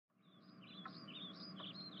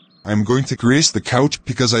I'm going to grease the couch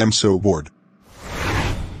because I am so bored.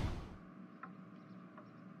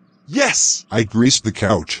 Yes, I greased the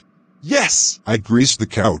couch. Yes, I greased the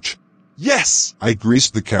couch. Yes, I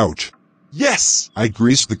greased the couch. Yes, I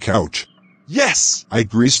greased the couch. Yes, I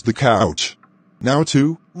greased the couch. Now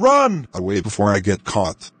to run away before I get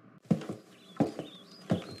caught.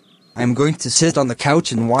 I'm going to sit on the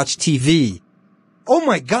couch and watch TV. Oh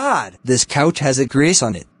my god! This couch has a grease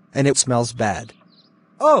on it, and it smells bad.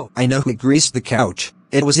 Oh, I know who greased the couch.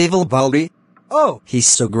 It was Evil Baldi. Oh, he's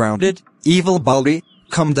so grounded. Evil Baldi,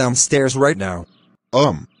 come downstairs right now.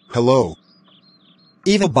 Hello.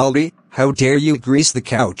 Evil Baldi, how dare you grease the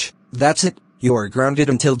couch? That's it. You are grounded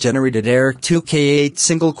until generated Eric 2K8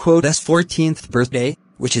 single quote's 14th birthday,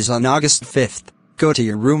 which is on August 5th. Go to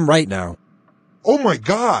your room right now. Oh my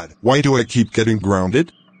god! Why do I keep getting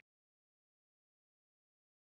grounded?